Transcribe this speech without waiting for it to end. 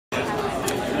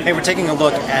Hey, we're taking a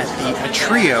look at a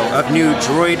trio of new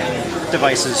Droid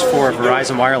devices for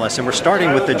Verizon Wireless, and we're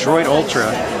starting with the Droid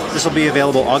Ultra. This will be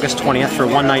available August 20th for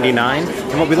 $199,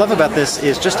 and what we love about this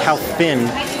is just how thin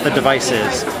the device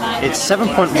is. It's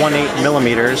 7.18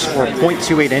 millimeters or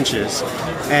 0.28 inches,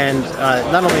 and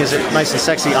not only is it nice and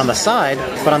sexy on the side,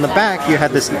 but on the back you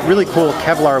have this really cool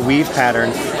Kevlar weave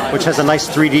pattern, which has a nice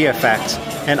 3D effect.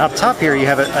 And up top here you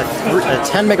have a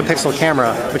 10 megapixel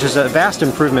camera, which is a vast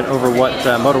improvement over what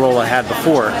Motorola had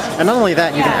before. And not only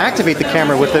that, you can activate the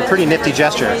camera with a pretty nifty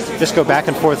gesture. Just go back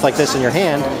and forth like this in your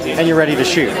hand, and you're ready to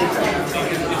shoot.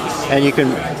 And you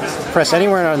can press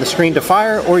anywhere on the screen to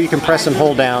fire, or you can press and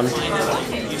hold down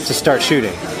to start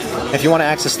shooting. If you want to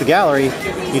access the gallery,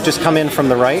 you just come in from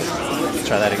the right. Let's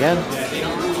try that again.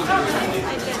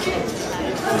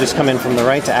 You just come in from the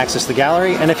right to access the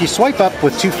gallery, and if you swipe up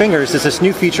with two fingers, there's this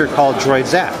new feature called Droid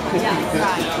Zap.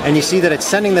 And you see that it's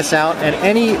sending this out, and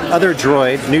any other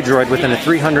droid, new droid within a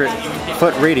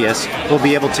 300-foot radius will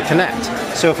be able to connect.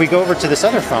 So if we go over to this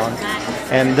other phone,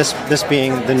 and this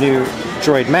being the new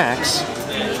Droid Maxx,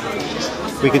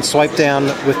 we can swipe down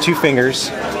with two fingers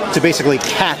to basically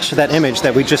catch that image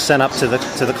that we just sent up to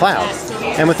the cloud.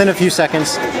 And within a few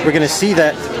seconds, we're going to see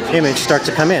that image start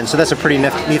to come in. So that's a pretty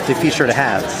nifty feature to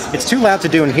have. It's too loud to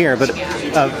do in here, but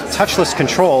touchless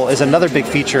control is another big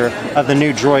feature of the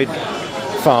new Droid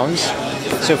phones.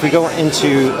 So if we go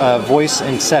into voice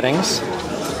and settings,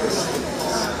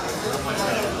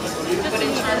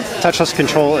 touchless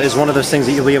control is one of those things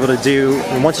that you'll be able to do.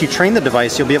 And once you train the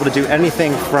device, you'll be able to do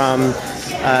anything from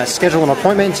schedule an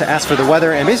appointment to ask for the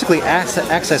weather, and basically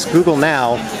access Google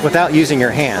Now without using your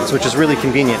hands, which is really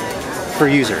convenient for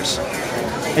users.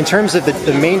 In terms of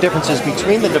the main differences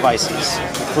between the devices,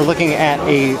 we're looking at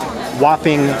a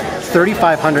whopping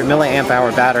 3,500 milliamp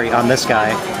hour battery on this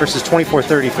guy versus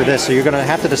 2,430 for this, so you're going to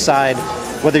have to decide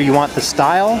whether you want the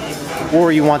style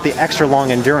or you want the extra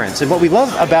long endurance. And what we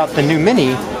love about the new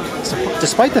Mini,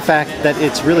 despite the fact that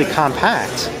it's really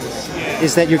compact,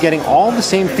 is that you're getting all the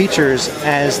same features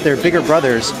as their bigger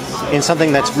brothers in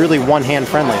something that's really one-hand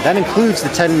friendly. That includes the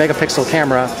 10 megapixel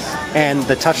camera and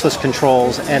the touchless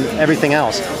controls and everything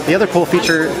else. The other cool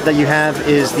feature that you have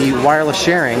is the wireless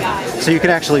sharing, so you can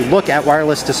actually look at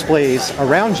wireless displays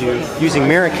around you using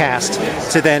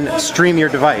Miracast to then stream your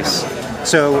device.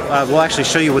 So we'll actually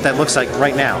show you what that looks like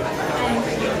right now.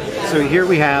 So here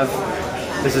we have,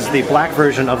 this is the black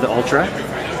version of the Ultra.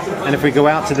 And if we go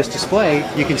out to this display,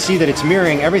 you can see that it's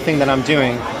mirroring everything that I'm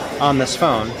doing on this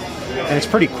phone. And it's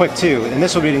pretty quick too. And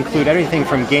this will include everything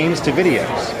from games to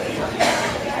videos.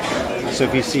 So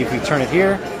if we turn it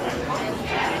here,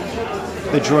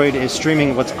 the Droid is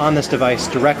streaming what's on this device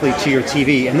directly to your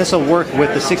TV. And this will work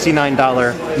with the $69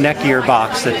 Netgear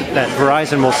box that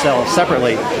Verizon will sell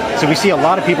separately. So we see a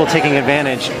lot of people taking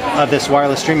advantage of this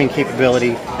wireless streaming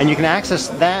capability. And you can access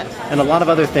that and a lot of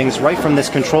other things right from this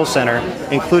control center,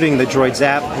 including the Droid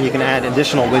Zap. And you can add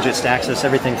additional widgets to access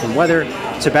everything from weather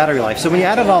to battery life. So when you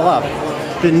add it all up,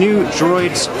 the new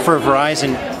Droids for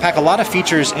Verizon pack a lot of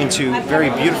features into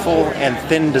very beautiful and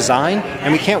thin design.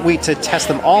 And we can't wait to test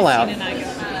them all out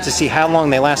to see how long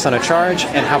they last on a charge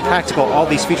and how practical all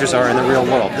these features are in the real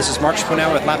world. This is Mark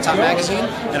Spoonhour with Laptop Magazine,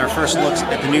 and our first looks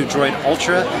at the new Droid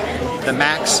Ultra, the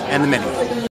Maxx, and the Mini.